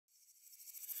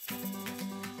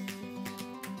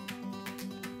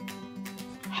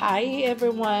Hi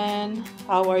everyone,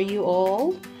 how are you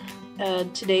all?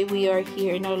 Today we are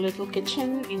here in our little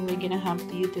kitchen and we're gonna have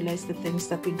to utilize the things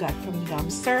that we got from the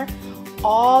dumpster.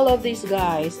 All of these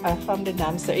guys are from the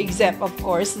dumpster except of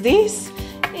course this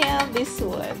and this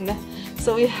one.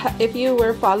 So if you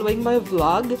were following my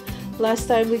vlog, last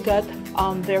time we got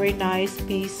very nice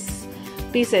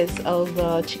pieces of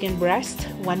chicken breast,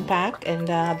 1 pack, and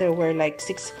there were like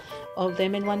 6 of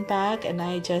them in 1 pack, and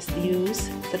I just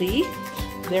used 3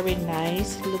 very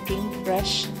nice looking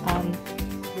fresh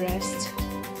breast.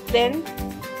 Then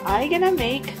I gonna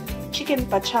make chicken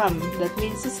patcham. That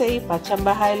means to say patcham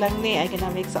bahay lang ni. I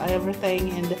gonna mix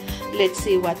everything and let's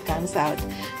see what comes out.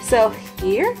 So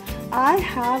here I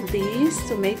have this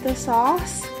tomato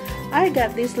sauce. I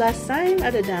got this last time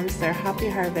at the dumpster. Happy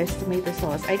Harvest tomato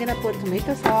sauce. I gonna put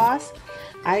tomato sauce.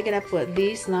 I gonna put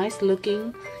this nice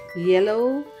looking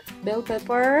yellow bell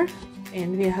pepper,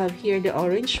 and we have here the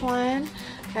orange one,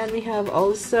 and we have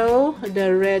also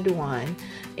the red one,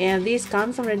 and this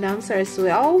comes from the dumpster as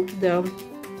well, the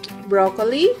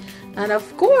broccoli, and of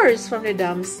course from the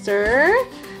dumpster.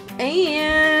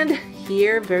 And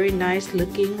here very nice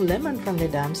looking lemon from the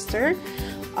dumpster.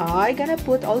 I gonna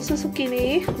put also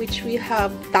zucchini, which we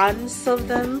have tons of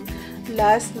them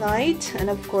last night, and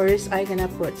of course I gonna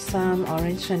put some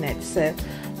orange on it. So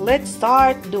let's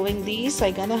start doing this.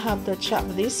 I'm gonna have to chop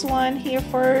this one here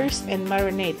first and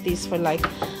marinate this for like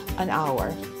an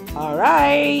hour.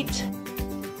 Alright,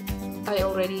 I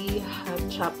already have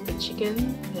chopped the chicken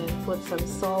and put some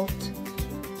salt,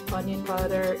 onion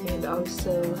powder, and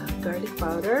also garlic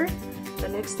powder. The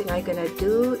next thing I'm gonna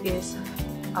do is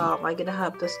I'm gonna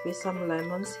have to squeeze some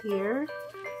lemons here,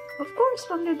 of course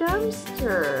from the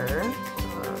dumpster.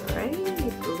 Alright,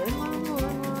 lemon.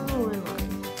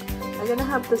 I'm gonna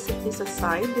have to set this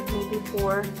aside maybe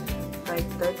for like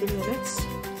 30 minutes.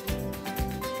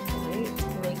 Alright,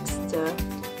 makes the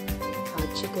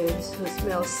chicken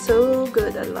smell so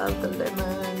good. I love the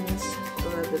lemons. I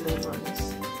love the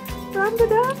lemons from the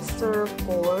dumpster, of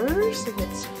course, and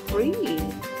it's free.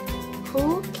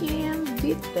 Who can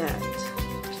beat that?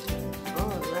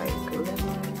 Alright,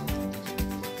 lemon.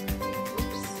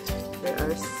 Oops, there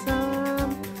are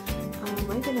some.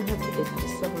 I'm gonna have to get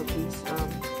some of these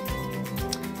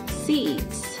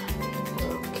seeds.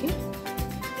 Okay,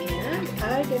 and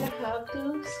I'm gonna have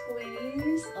to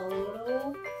squeeze a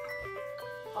little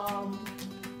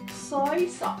soy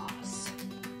sauce.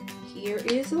 Here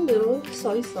is a little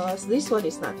soy sauce. This one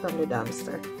is not from the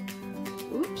dumpster.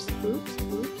 Oops.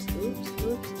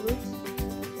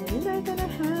 And I'm gonna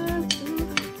have to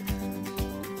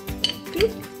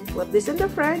put this in the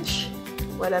fridge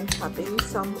while I'm chopping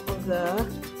some of the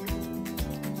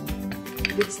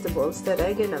vegetables that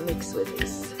I'm gonna mix with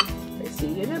this. I'll see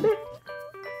you in a bit.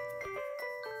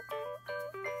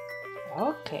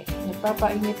 Okay,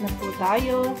 nagpapainit na po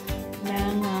tayo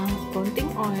ng konting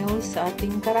oil sa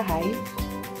ating karahay.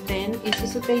 Then,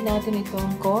 isusutay natin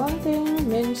itong konting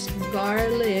minced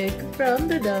garlic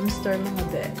from the dumpster, mga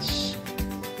bitch.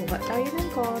 Kuha tayo ng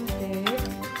konti.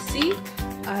 See,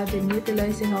 I've been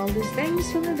utilizing all these things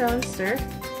from the dumpster,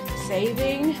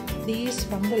 saving these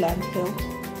from the landfill.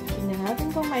 Tingnan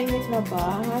natin kung mainit na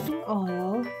ba ang ating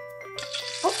oil.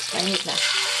 Oh, mainit na.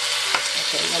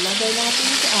 Okay, lalagay natin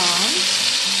dyan.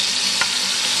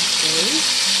 Okay.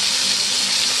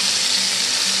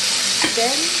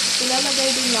 Then, ilalagay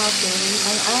din natin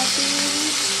ang ating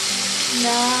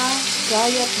na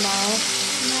gayat na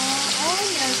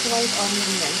onions, white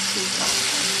onion and sweet.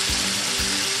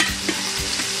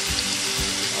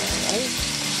 Alright.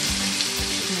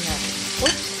 Tingnan natin.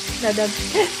 Oops!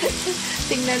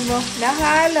 Tingnan mo.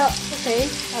 Nahalo.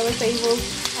 Okay. I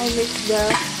mixed the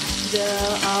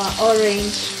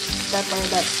orange pepper,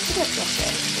 but that's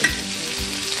okay.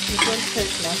 This one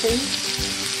hurts nothing.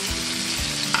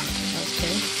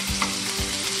 Okay.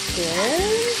 Then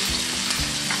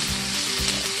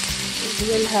we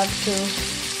will have to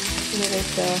let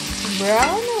it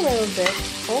brown a little bit.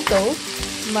 Although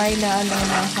may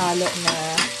nahalo na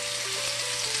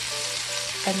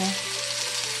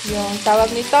yung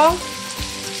tawag nito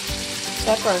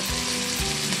pepper.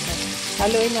 Okay.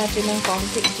 Haluin natin ng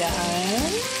konti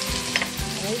dyan.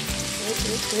 Right.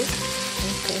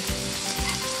 Okay.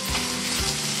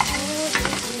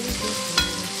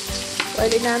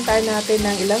 While inaantay natin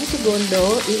ng ilang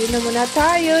segundo, iinom muna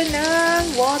tayo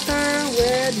ng water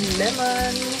with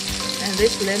lemon. And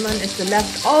this lemon is the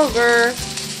leftover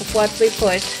of what we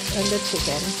put on the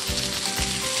chicken.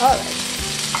 Alright.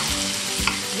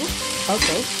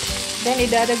 Okay. Then,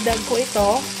 idadagdag ko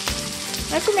ito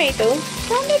na tomato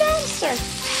from the dumpster.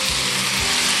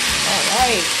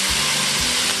 Alright.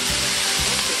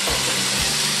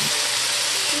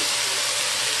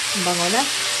 Bango na.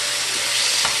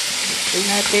 Ito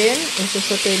natin.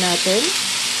 Isusute natin.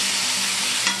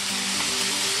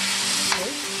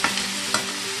 Okay.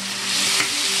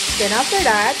 Then after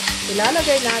that,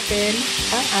 ilalagay natin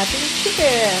ang ating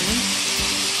chicken.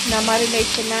 Na-marinate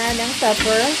ko na ng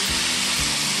pepper,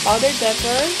 powdered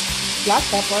pepper, black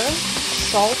pepper,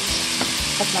 salt,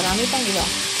 at marami pang iba.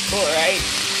 Alright.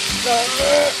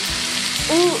 Okay.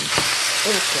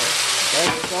 There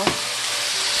we go.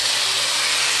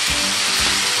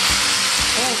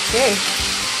 Okay.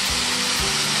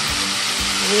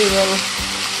 We will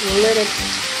let it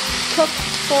cook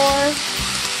for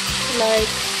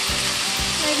like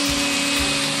maybe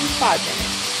 5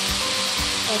 minutes.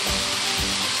 Okay.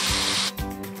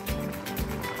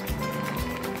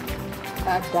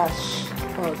 A dash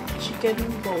of chicken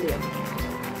bouillon.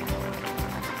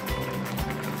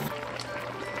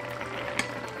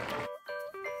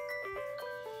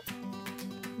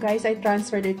 Guys, I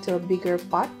transferred it to a bigger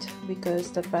pot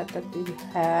because the pot that we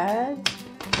had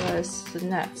was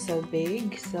not so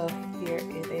big. So here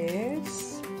it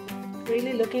is.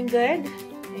 Really looking good.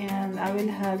 And I will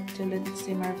have to let it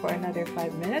simmer for another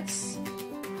 5 minutes.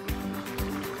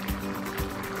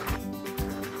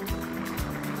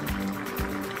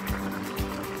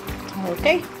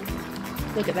 Okay,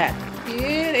 look at that.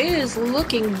 It is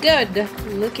looking good.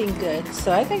 Looking good.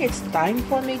 So I think it's time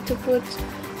for me to put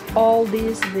all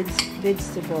these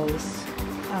vegetables.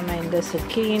 I mean the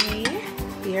zucchini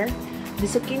here. The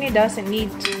zucchini doesn't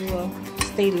need to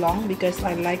stay long because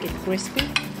I like it crispy.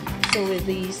 So with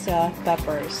these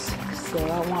peppers, so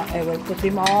I will put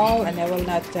them all, and I will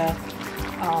not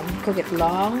cook it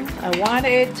long. I want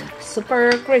it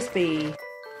super crispy.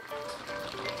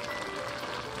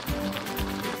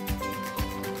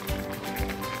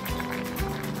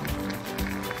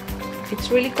 It's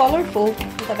really colorful.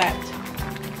 Look at that.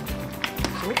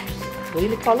 Oops,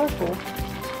 really colorful.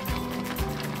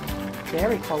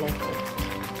 Very colorful.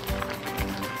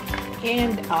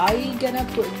 And I'm gonna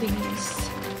put these.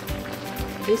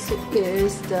 This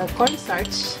is the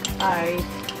cornstarch. I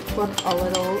put a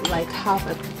little, like half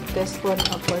a teaspoon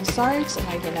of cornstarch, and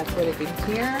I'm gonna put it in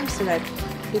here so that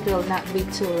it will not be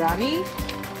too runny.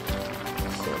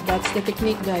 So that's the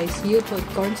technique, guys. You put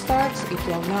cornstarch, it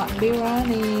will not be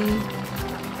runny.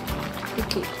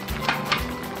 Okay.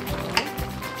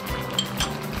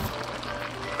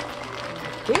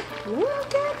 Okay,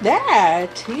 look at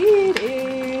that. It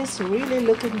is really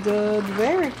looking good.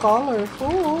 Very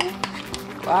colorful.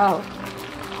 Wow.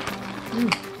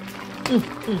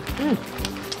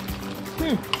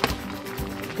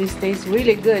 This tastes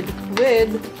really good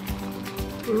with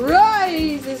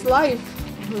rice is life.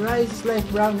 Rice is life,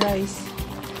 brown rice.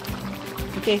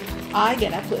 Okay, I'm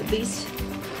gonna put this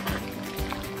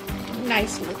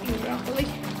nice looking broccoli.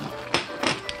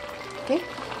 Okay.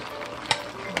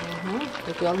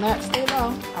 It will not stay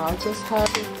long. I'll just have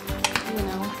it, you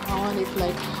know, I want it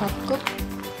like half cooked.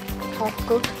 Half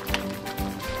cooked.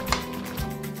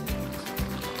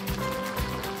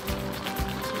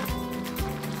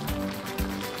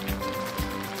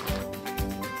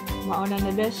 Mauna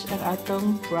na dish ang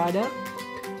atong product.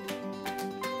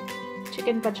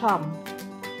 Chicken patcham.